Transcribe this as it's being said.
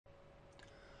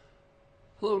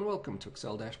Hello and welcome to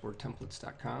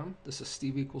Excel-Templates.com. This is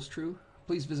Steve equals true.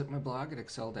 Please visit my blog at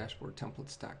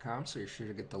Excel-Templates.com so you're sure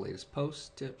to get the latest posts,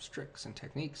 tips, tricks, and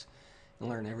techniques and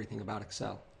learn everything about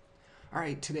Excel. All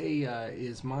right, today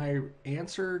is my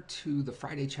answer to the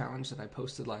Friday challenge that I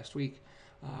posted last week.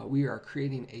 We are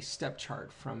creating a step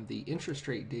chart from the interest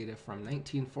rate data from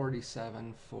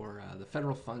 1947 for the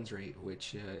federal funds rate,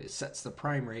 which sets the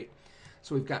prime rate.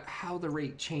 So we've got how the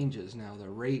rate changes. Now the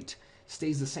rate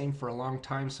stays the same for a long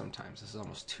time sometimes. This is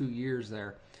almost 2 years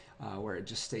there where it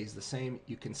just stays the same.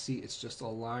 You can see it's just a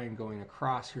line going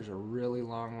across. Here's a really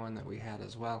long one that we had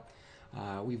as well.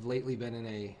 We've lately been in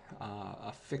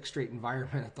a fixed rate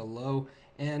environment at the low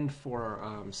end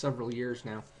for several years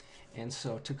now. And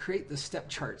so to create the step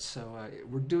chart, so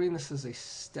we're doing this as a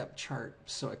step chart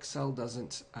so Excel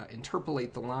doesn't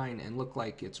interpolate the line and look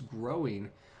like it's growing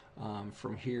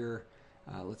from here.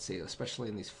 Let's say, especially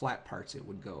in these flat parts, it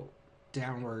would go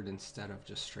downward instead of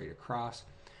just straight across.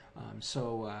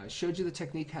 I showed you the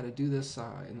technique how to do this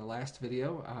in the last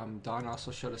video. Dawn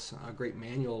also showed us a great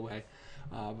manual way.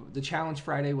 The challenge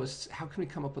Friday was how can we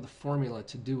come up with a formula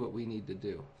to do what we need to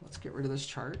do. Let's get rid of this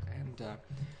chart and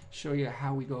show you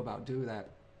how we go about doing that.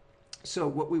 So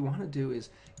what we want to do is,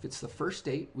 if it's the first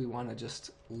date, we want to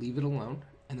just leave it alone,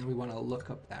 and then we want to look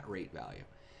up that rate value.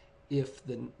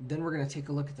 Then we're going to take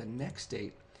a look at the next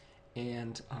date,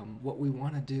 and what we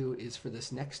want to do is for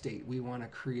this next date, we want to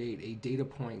create a data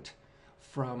point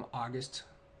from August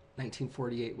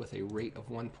 1948 with a rate of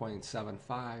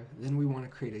 1.75. Then we want to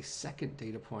create a second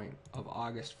data point of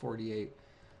August 48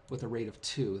 with a rate of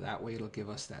 2. That way it'll give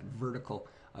us that vertical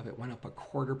of it went up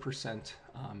 1/4%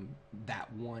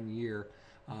 that 1 year.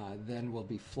 Then we'll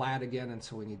be flat again, and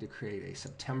so we need to create a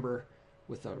September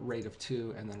with a rate of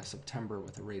 2 and then a September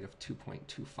with a rate of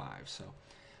 2.25. So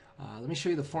let me show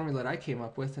you the formula that I came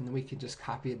up with, and then we can just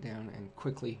copy it down and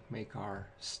quickly make our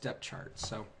step chart.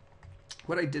 So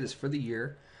what I did is for the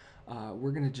year,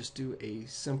 we're going to just do a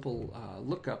simple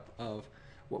lookup of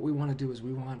what we want to do is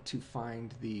we want to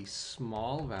find the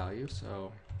small value.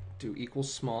 So do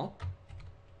equals small,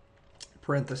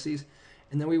 parentheses,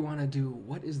 and then we want to do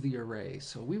what is the array.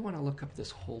 So we want to look up this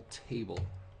whole table,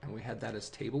 and we had that as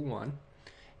table 1,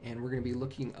 and we're going to be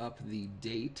looking up the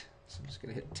date. So I'm just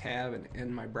going to hit tab and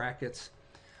end my brackets.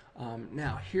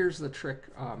 Now here's the trick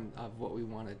of what we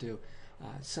want to do.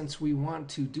 Since we want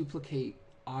to duplicate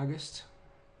August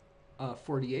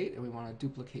 48 and we want to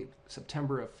duplicate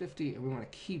September of 50 and we want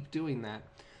to keep doing that,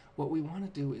 what we want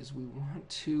to do is we want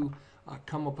to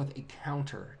come up with a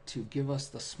counter to give us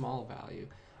the small value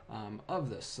of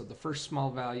this. So the first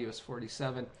small value is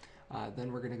 47,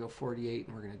 then we're going to go 48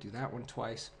 and we're going to do that one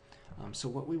twice. So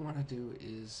what we want to do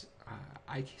is,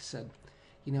 I said,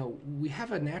 you know, we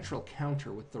have a natural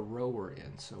counter with the row we're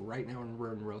in. So right now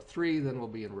we're in row 3, then we'll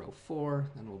be in row 4,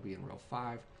 then we'll be in row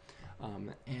 5.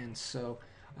 And so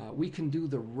we can do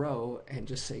the row and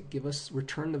just say,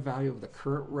 return the value of the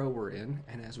current row we're in,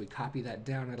 and as we copy that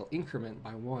down, it'll increment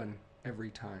by 1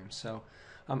 every time. So,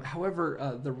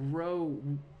 however, the row,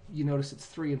 you notice it's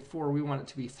 3 and 4. We want it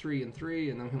to be 3 and 3,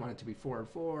 and then we want it to be 4 and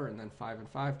 4, and then 5 and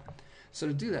 5. So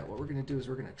to do that, what we're going to do is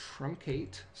we're going to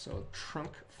truncate. So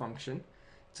trunc function,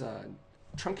 it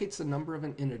truncates the number of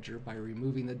an integer by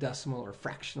removing the decimal or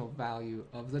fractional value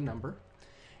of the number.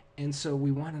 And so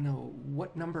we want to know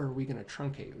what number are we going to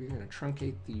truncate. We're going to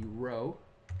truncate the row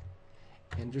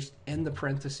and just end the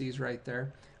parentheses right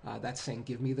there. That's saying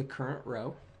give me the current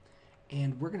row.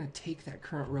 And we're going to take that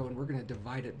current row and we're going to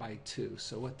divide it by 2.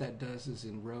 So what that does is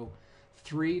in row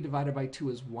 3 divided by 2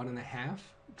 is 1.5.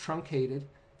 Truncated,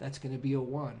 that's going to be a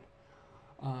 1.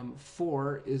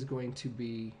 4 is going to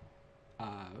be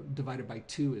divided by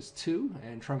 2 is 2,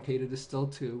 and truncated is still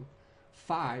 2.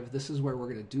 5, this is where we're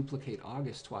going to duplicate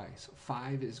August twice.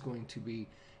 5 is going to be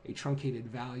a truncated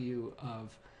value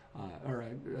of,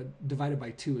 divided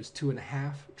by 2 is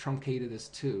 2.5, truncated is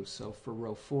 2. So for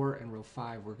row 4 and row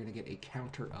 5, we're going to get a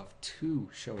counter of 2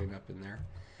 showing up in there.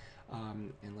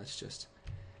 And let's just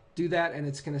do that, and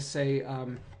it's going to say,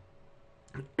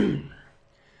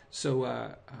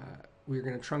 we're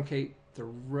going to truncate the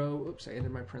row. Oops, I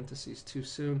ended my parentheses too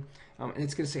soon. And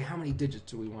it's going to say how many digits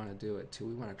do we want to do it to.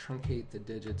 We want to truncate the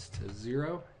digits to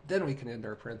 0. Then we can end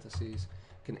our parentheses,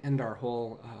 can end our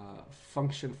whole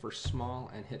function for small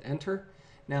and hit enter.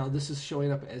 Now this is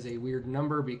showing up as a weird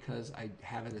number because I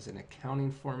have it as an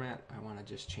accounting format. I want to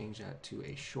just change that to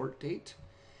a short date.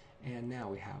 And now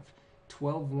we have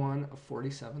 12/1 of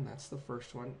 47. That's the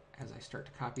first one. As I start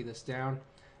to copy this down,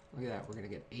 Look at that. We're going to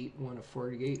get 8, 1 of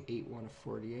 48, 8, 1 of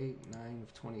 48, 9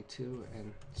 of 22,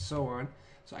 and so on.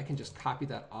 So I can just copy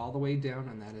that all the way down,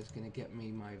 and that is going to get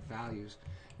me my values.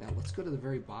 Now let's go to the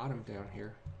very bottom down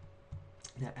here.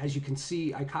 Now, as you can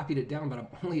see, I copied it down, but I'm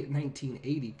only at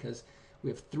 1980 because we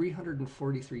have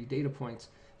 343 data points.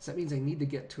 So that means I need to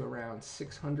get to around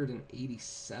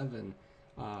 687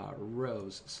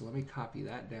 rows. So let me copy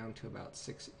that down to about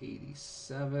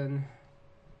 687.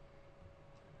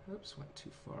 Oops, went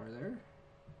too far there.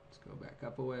 Let's go back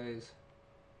up a ways.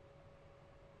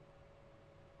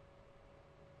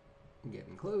 I'm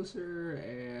getting closer,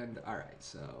 and all right,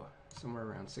 so somewhere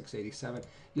around 687.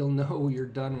 You'll know you're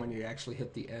done when you actually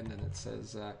hit the end and it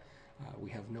says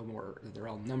we have no more, they're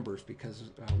all numbers because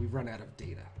we've run out of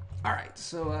data. All right,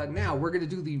 so now we're going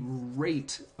to do the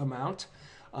rate amount.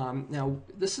 Now,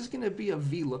 this is going to be a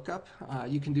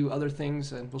VLOOKUP. You can do other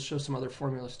things, and we'll show some other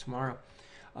formulas tomorrow.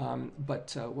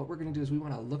 But what we're going to do is we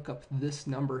want to look up this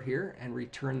number here and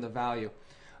return the value.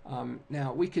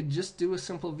 Now, we could just do a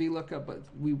simple VLOOKUP, but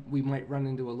we might run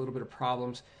into a little bit of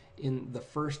problems in the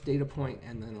first data point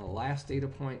and then the last data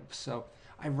point. So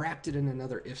I wrapped it in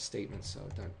another if statement. So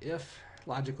I've done if,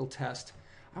 logical test.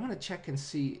 I want to check and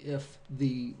see if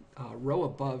the row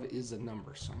above is a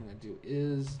number. So I'm going to do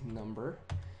is number,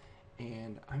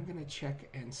 and I'm going to check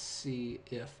and see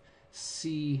if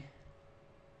C2,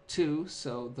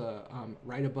 so the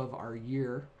right above our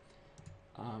year,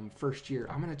 first year,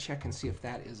 I'm going to check and see if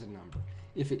that is a number.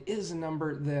 If it is a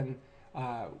number, then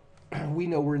we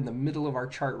know we're in the middle of our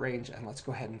chart range, and let's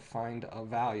go ahead and find a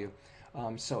value.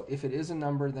 So if it is a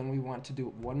number, then we want to do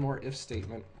one more if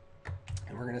statement,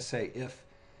 and we're going to say if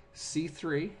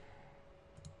C3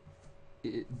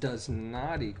 it does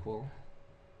not equal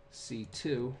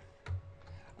C2,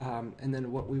 and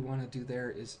then what we want to do there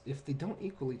is if they don't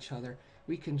equal each other,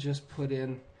 we can just put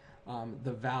in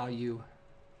the value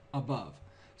above.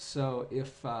 So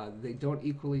if they don't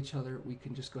equal each other, we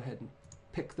can just go ahead and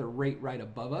pick the rate right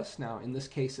above us. Now in this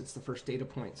case it's the first data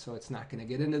point, so it's not going to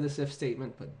get into this if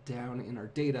statement, but down in our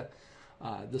data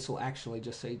this will actually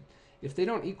just say if they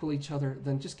don't equal each other,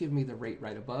 then just give me the rate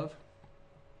right above.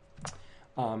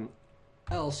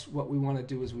 Else what we want to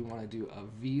do is we want to do a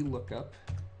VLOOKUP,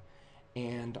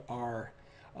 and our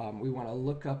we want to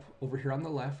look up over here on the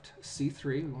left,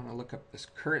 C3, we want to look up this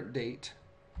current date,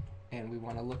 and we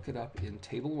want to look it up in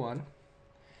table 1.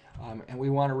 And we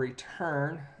want to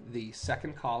return the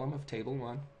second column of table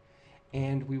 1,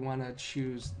 and we want to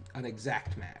choose an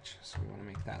exact match. So we want to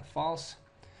make that false.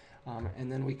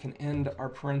 And then we can end our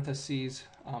parentheses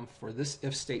for this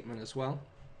if statement as well.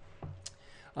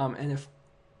 And if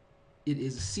it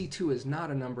is C2 is not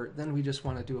a number, then we just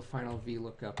want to do a final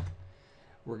VLOOKUP.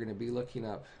 We're going to be looking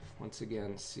up, once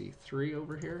again, C3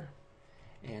 over here,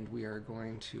 and we are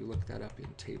going to look that up in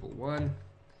table 1.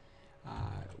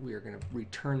 We are going to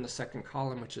return the second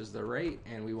column, which is the rate,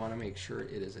 and we want to make sure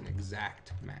it is an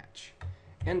exact match.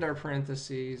 End our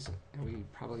parentheses, and we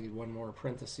probably need one more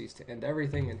parentheses to end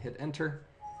everything, and hit enter.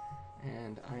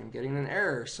 And I am getting an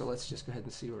error, so let's just go ahead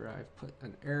and see where I've put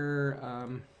an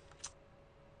error.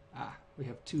 We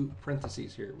have 2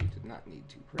 parentheses here. We did not need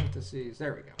 2 parentheses.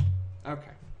 There we go.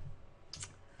 Okay.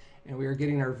 And we are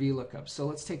getting our VLOOKUP. So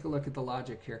let's take a look at the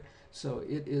logic here. So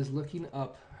it is looking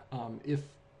up if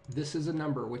this is a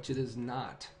number, which it is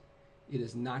not. It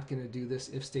is not going to do this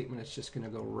if statement. It's just going to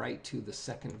go right to the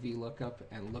second VLOOKUP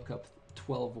and look up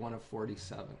 12, 1 of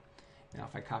 47. Now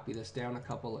if I copy this down a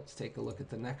couple, let's take a look at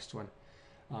the next one.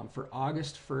 For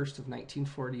August 1st of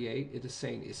 1948, it is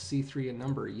saying, is C3 a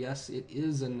number? Yes, it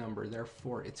is a number.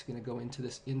 Therefore, it's going to go into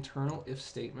this internal if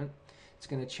statement. It's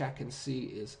going to check and see,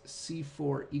 is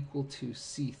C4 equal to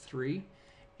C3?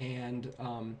 And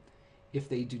if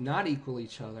they do not equal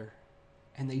each other,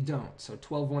 and they don't, so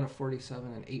 12, 1 of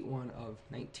 47 and 8, 1 of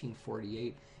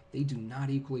 1948, they do not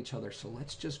equal each other. So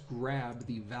let's just grab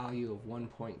the value of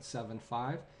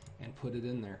 1.75 and put it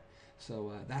in there.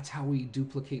 So that's how we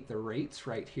duplicate the rates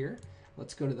right here.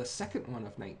 Let's go to the second one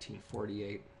of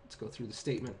 1948. Let's go through the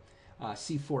statement.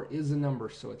 C4 is a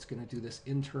number, so it's going to do this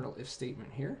internal if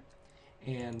statement here.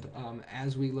 And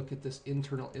as we look at this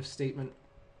internal if statement,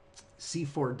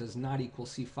 C4 does not equal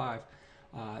C5.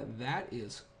 That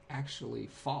is actually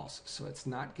false. So it's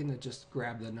not going to just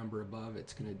grab the number above.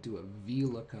 It's going to do a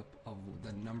VLOOKUP of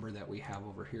the number that we have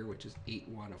over here, which is 8,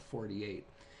 1 of 48.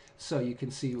 So you can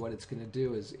see what it's going to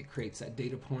do is it creates that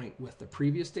data point with the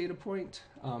previous data point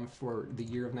for the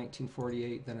year of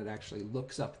 1948. Then it actually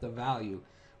looks up the value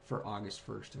for August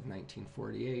 1st of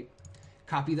 1948.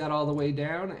 Copy that all the way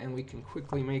down, and we can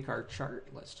quickly make our chart.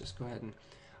 Let's just go ahead and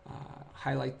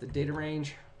highlight the data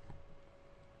range.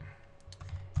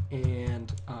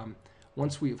 And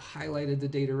Once we've highlighted the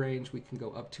data range, we can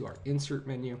go up to our Insert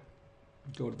menu,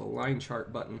 go to the Line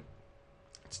Chart button.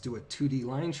 Let's do a 2D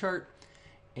line chart,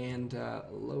 and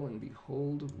lo and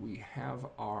behold, we have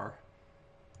our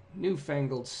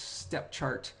newfangled step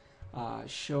chart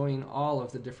showing all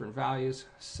of the different values.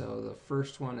 So the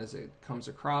first one, as it comes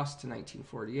across to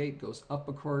 1948, goes up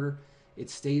a quarter. It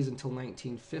stays until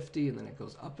 1950, and then it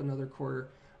goes up another quarter.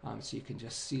 So you can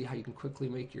just see how you can quickly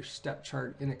make your step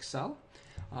chart in Excel.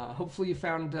 Hopefully you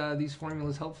found these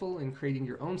formulas helpful in creating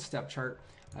your own step chart.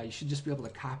 You should just be able to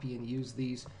copy and use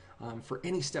these for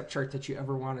any step chart that you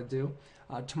ever want to do.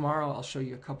 Tomorrow I'll show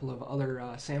you a couple of other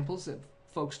samples that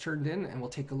folks turned in, and we'll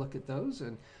take a look at those.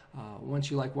 And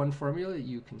once you like one formula,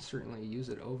 you can certainly use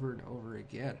it over and over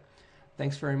again.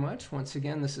 Thanks very much. Once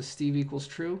again, this is Steve Equals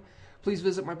True. Please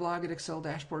visit my blog at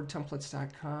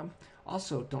exceldashboardtemplates.com.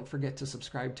 Also, don't forget to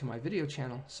subscribe to my video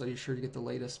channel so you're sure to get the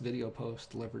latest video posts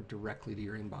delivered directly to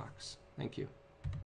your inbox. Thank you.